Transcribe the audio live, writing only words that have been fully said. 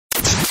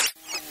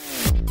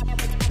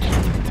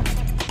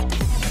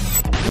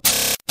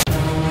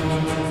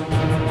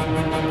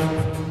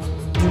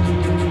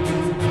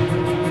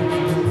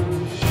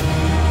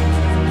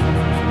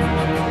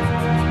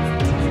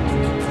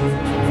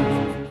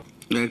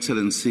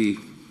Excellency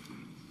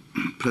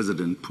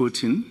President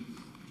Putin,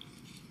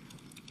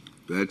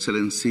 Your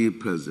Excellency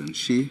President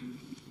Xi,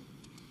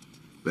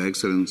 Your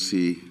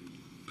Excellency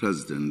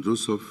President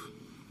Rousseff,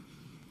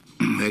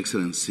 Your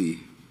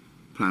Excellency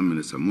Prime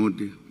Minister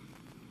Modi,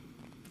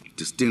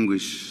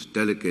 distinguished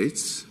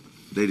delegates,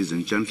 ladies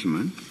and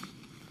gentlemen,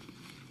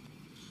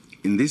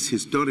 in this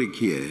historic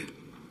year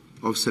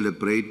of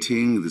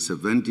celebrating the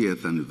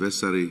 70th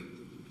anniversary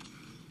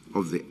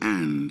of the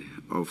end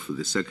of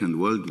the Second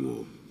World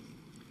War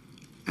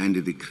and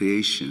the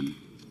creation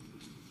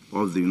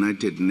of the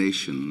United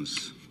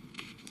Nations,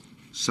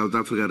 South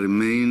Africa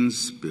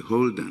remains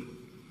beholden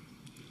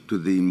to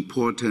the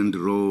important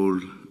role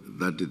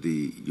that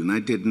the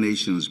United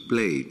Nations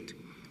played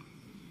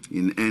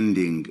in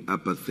ending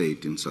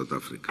apartheid in South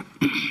Africa.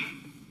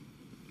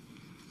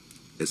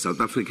 As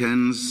South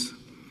Africans,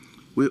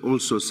 we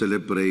also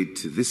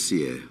celebrate this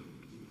year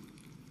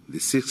the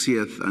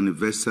 60th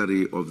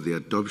anniversary of the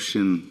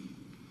adoption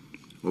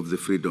of the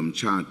Freedom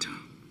Charter,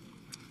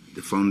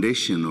 the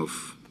foundation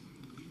of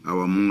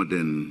our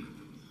modern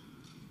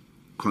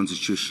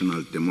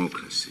constitutional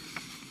democracy.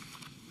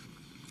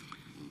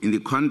 In the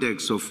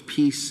context of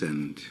peace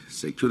and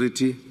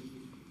security,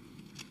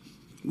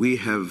 we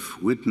have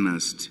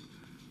witnessed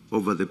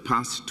over the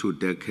past 2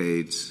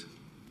 decades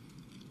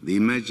the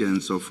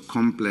emergence of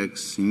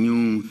complex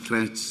new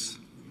threats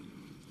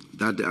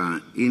that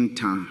are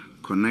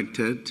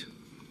interconnected,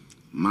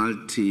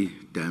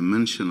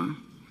 multi-dimensional,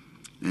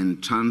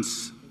 and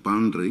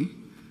transboundary,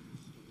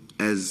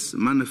 as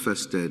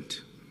manifested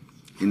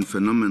in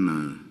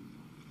phenomena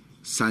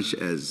such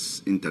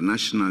as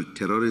international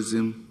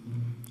terrorism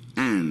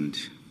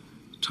and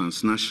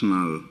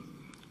transnational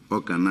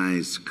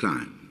organized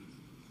crime.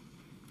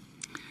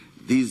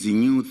 These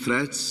new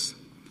threats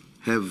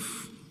have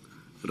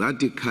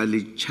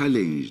radically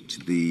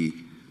challenged the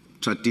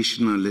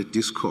traditional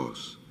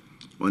discourse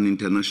on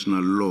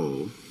international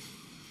law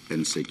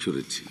and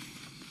security.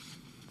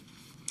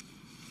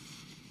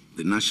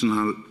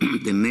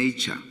 The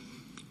nature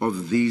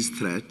of these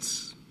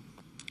threats,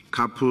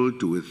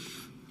 coupled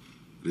with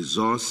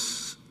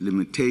resource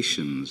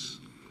limitations,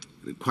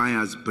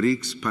 requires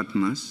BRICS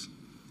partners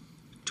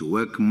to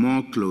work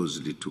more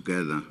closely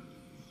together,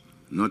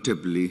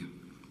 notably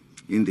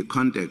in the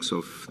context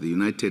of the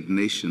United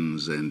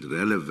Nations and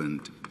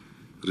relevant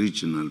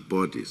regional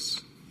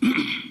bodies.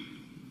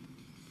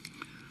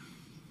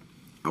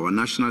 Our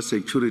national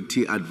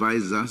security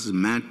advisors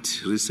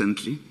met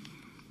recently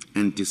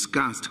and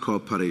discussed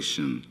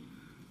cooperation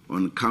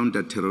on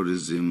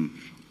counterterrorism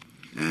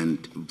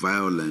and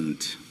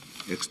violent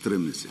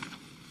extremism.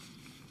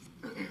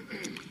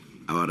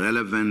 Our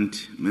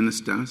relevant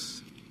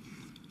ministers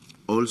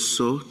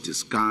also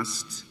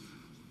discussed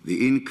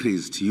the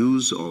increased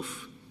use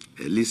of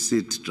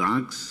illicit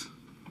drugs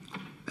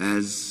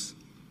as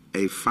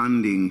a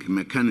funding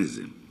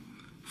mechanism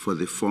for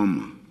the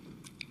former,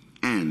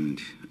 and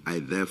I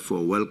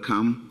therefore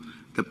welcome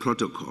the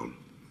protocol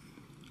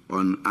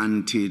on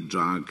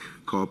anti-drug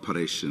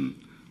cooperation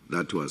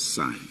that was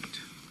signed.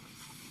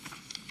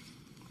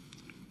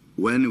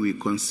 When we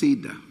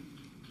consider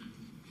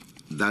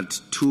that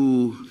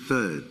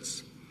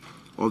 2/3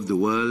 of the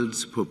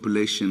world's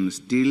population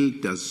still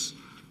does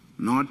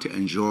not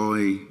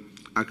enjoy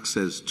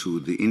access to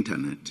the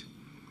internet,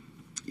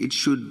 it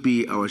should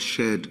be our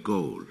shared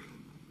goal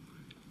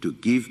to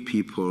give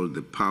people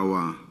the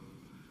power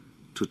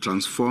to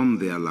transform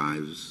their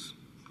lives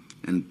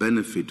and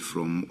benefit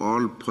from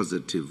all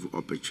positive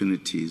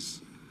opportunities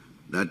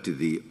that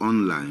the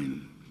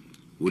online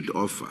would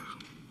offer,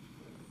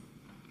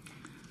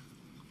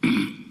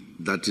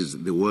 that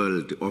is, the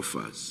world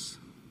offers.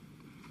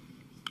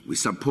 We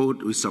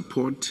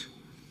support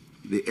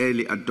the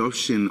early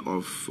adoption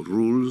of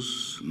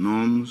rules,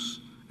 norms,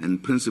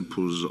 and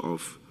principles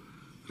of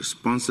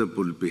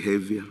responsible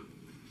behavior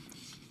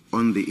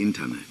on the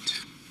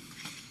internet.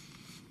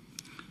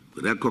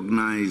 We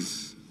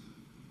recognize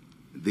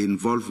the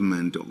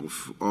involvement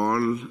of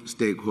all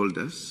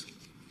stakeholders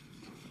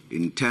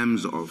in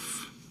terms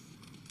of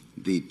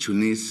the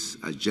Tunis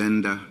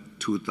Agenda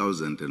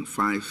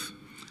 2005,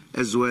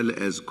 as well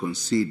as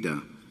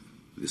consider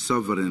the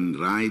sovereign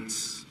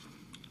rights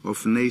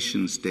of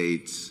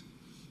nation-states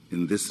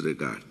in this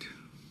regard.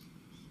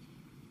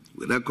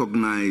 We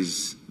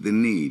recognize the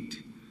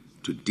need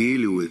to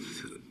deal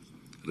with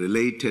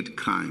related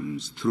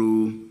crimes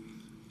through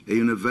a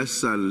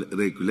universal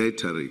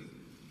regulatory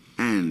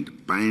and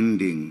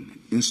binding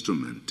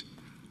instrument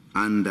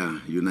under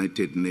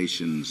United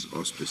Nations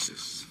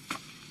auspices.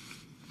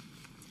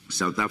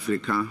 South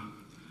Africa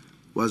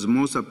was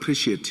most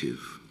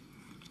appreciative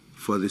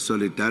for the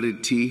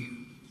solidarity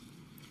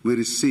we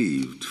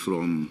received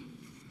from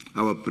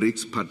our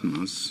BRICS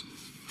partners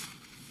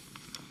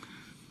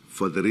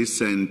for the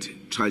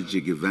recent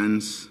tragic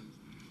events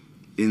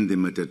in the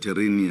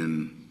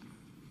Mediterranean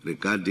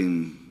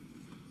regarding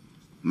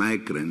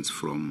migrants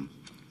from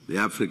the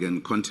African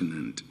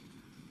continent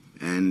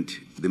and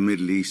the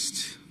Middle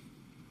East.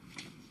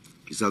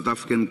 The South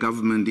African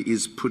government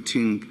is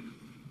putting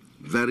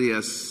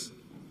various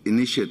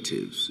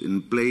initiatives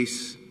in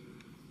place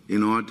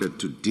in order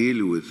to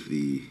deal with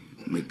the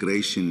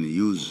migration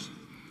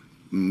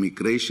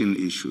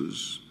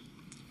issues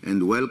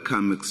and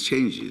welcome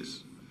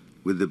exchanges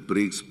with the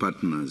BRICS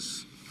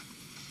partners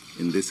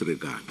in this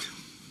regard.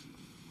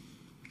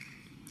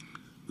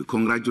 We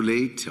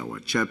congratulate our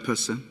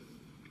chairperson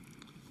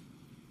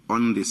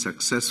on the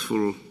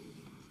successful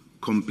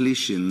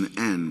completion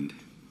and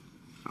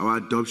our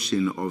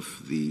adoption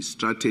of the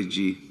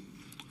strategy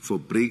for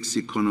BRICS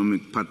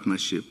economic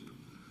partnership,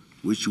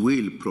 which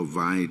will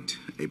provide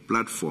a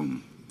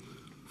platform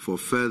for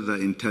further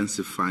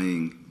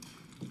intensifying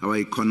our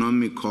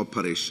economic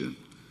cooperation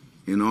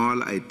in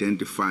all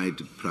identified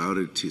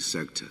priority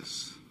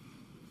sectors.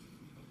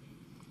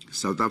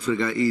 South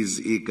Africa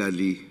is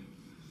eagerly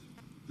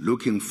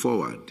looking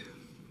forward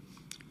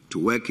to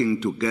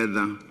working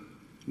together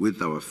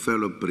with our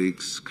fellow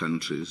BRICS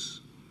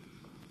countries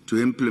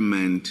to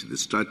implement the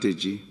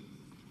strategy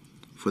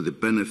for the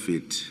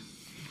benefit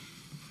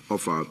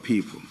of our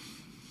people.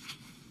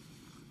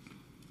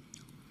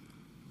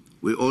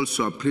 We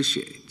also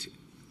appreciate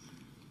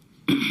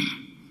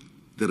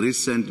the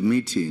recent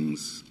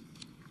meetings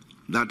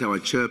that our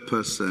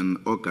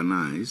chairperson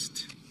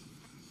organized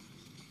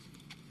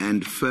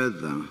and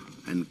further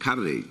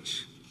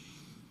encourage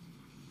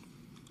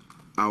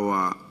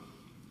our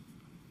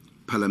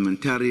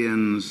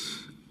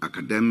parliamentarians,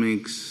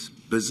 academics,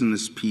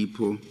 business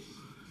people,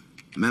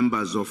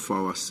 members of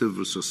our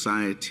civil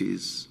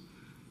societies,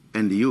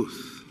 and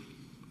youth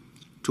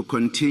to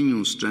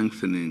continue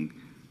strengthening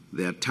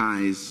their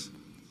ties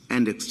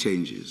and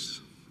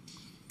exchanges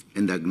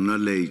and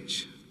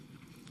acknowledge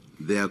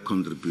their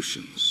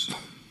contributions.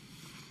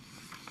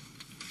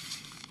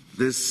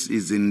 This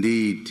is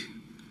indeed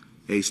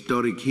a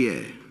historic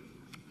year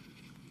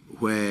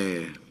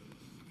where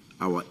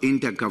our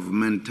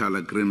intergovernmental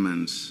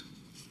agreements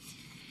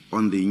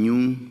on the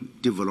new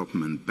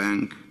development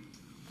bank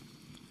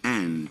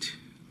and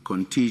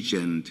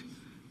contingent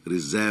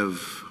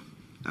reserve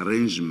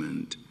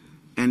arrangement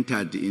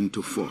entered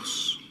into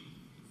force.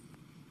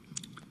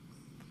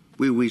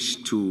 We wish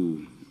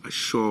to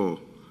assure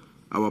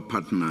our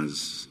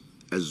partners,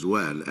 as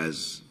well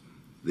as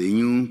the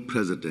new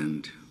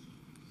president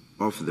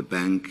of the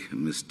bank,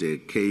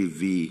 Mr.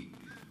 K.V.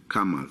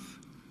 Kamath,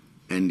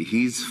 and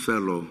his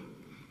fellow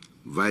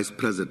vice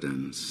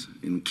presidents,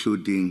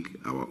 including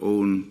our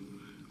own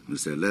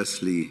Mr.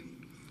 Leslie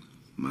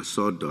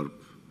Masodorp,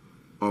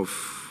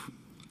 of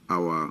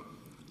our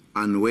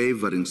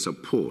unwavering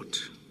support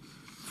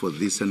for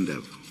this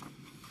endeavor.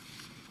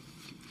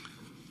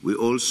 We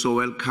also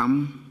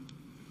welcome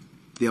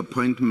the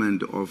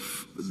appointment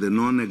of the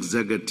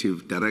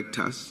non-executive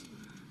directors,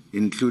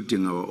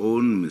 including our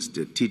own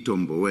Mr. Tito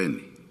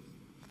Mboweni.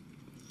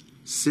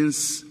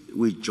 Since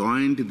we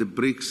joined the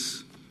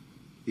BRICS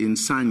in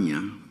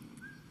Sanya,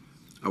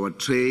 our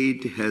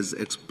trade has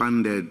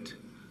expanded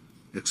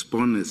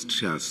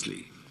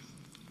exponentially,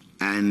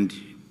 and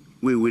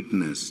we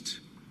witnessed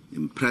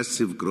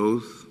impressive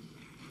growth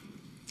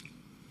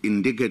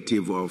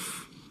indicative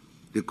of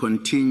the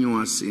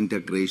continuous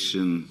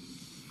integration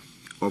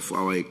of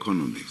our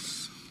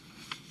economies.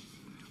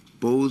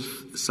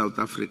 Both South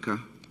Africa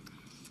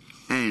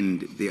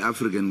and the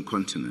African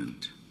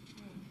continent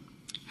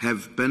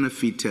have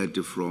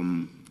benefited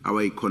from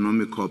our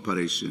economic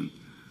cooperation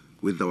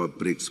with our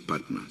BRICS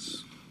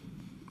partners.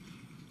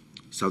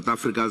 South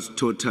Africa's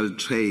total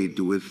trade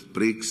with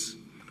BRICS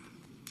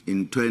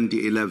in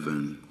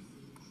 2011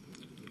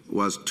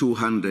 was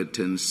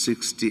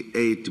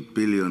 268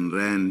 billion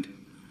rand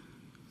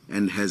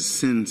and has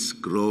since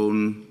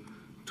grown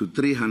to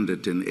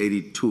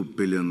 382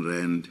 billion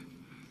rand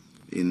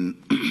in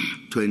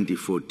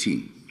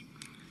 2014,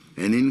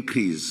 an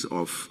increase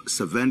of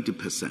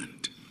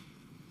 70%.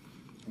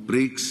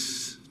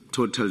 BRICS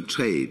total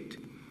trade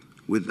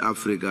with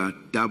Africa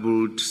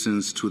doubled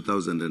since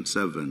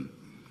 2007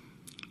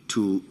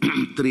 to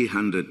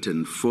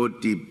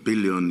 $340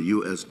 billion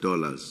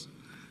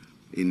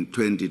in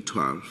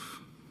 2012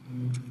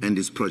 and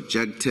is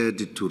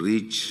projected to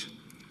reach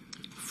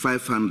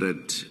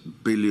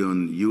 $500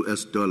 billion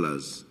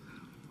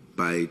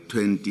by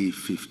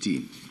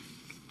 2015.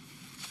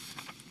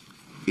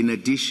 In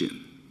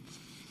addition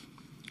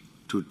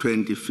to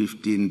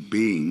 2015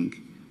 being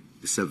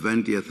the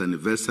 70th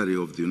anniversary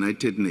of the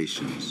United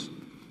Nations,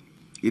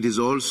 it is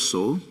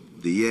also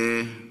the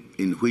year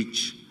in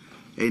which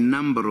a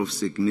number of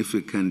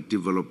significant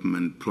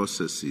development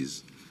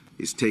processes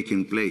is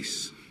taking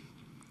place.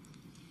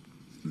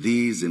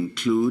 These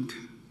include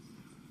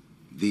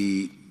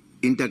the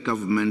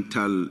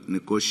intergovernmental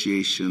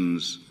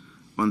negotiations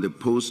on the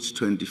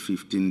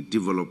post-2015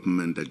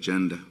 development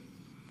agenda,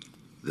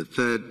 the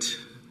third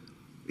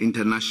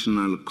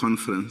international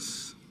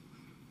conference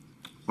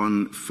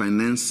on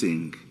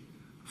financing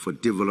for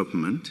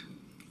development,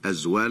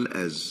 as well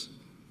as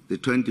the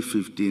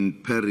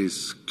 2015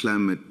 Paris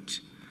Climate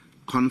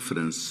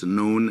Conference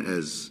known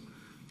as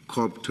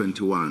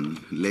COP21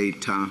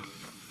 later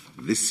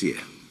this year.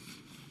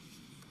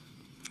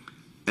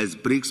 As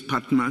BRICS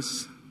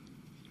partners,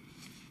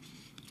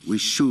 we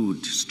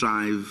should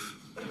strive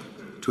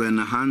to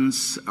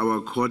enhance our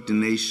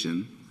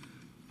coordination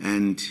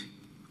and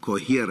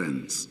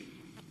coherence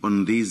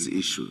on these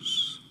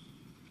issues.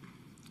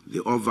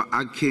 The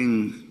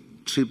overarching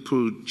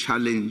triple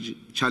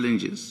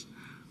challenges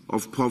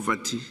of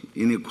poverty,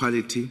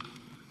 inequality,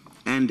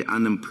 and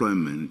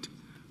unemployment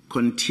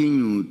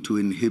continue to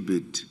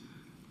inhibit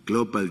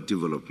global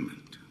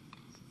development.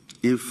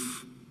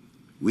 If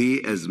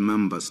we as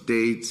member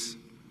states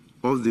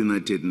of the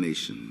United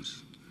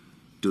Nations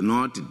do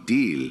not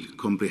deal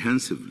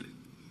comprehensively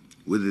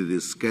with the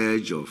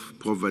scourge of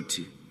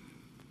poverty,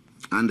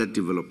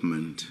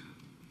 underdevelopment,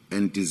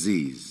 and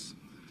disease,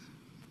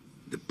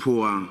 the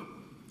poor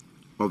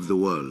of the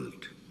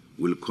world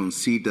will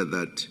consider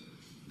that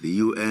the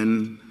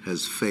UN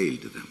has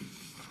failed them.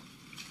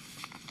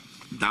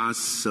 Thus,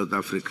 South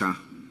Africa,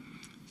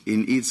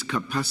 in its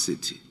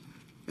capacity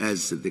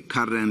as the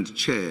current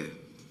chair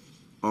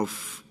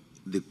of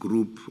the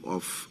Group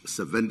of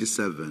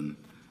 77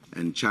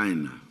 and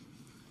China,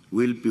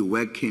 will be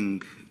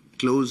working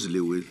closely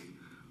with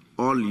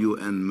all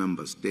UN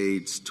member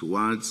states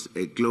towards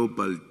a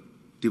global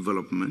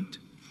development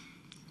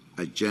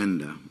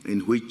agenda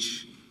in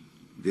which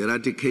the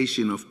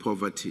eradication of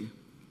poverty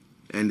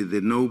and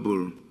the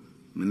noble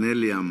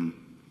Millennium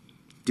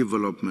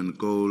Development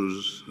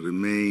Goals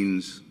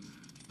remains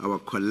our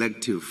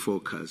collective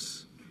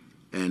focus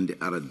and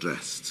are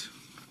addressed.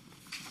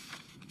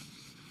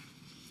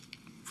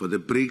 For the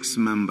BRICS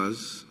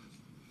members,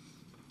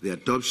 the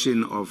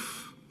adoption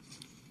of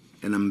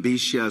an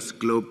ambitious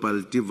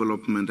global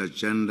development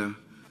agenda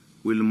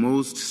will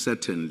most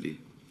certainly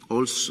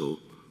also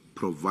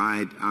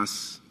provide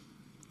us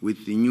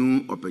with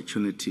new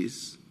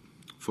opportunities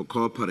for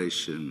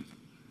cooperation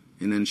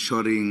in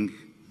ensuring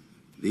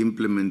the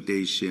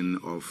implementation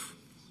of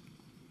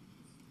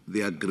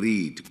the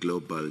agreed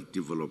global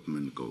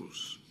development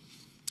goals.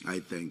 I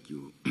thank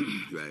you,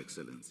 Your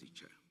Excellency,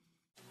 Chair.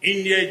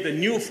 India is the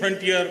new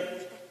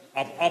frontier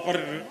of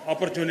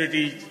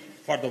opportunities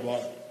for the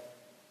world.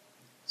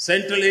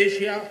 Central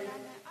Asia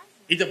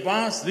is a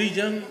vast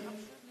region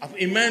of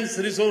immense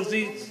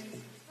resources,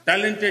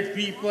 talented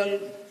people,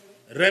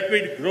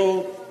 rapid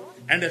growth,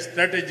 and a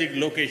strategic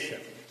location.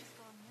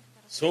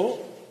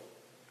 So,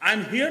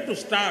 I'm here to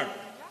start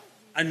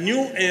a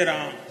new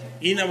era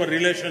in our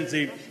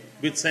relationship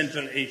with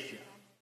Central Asia.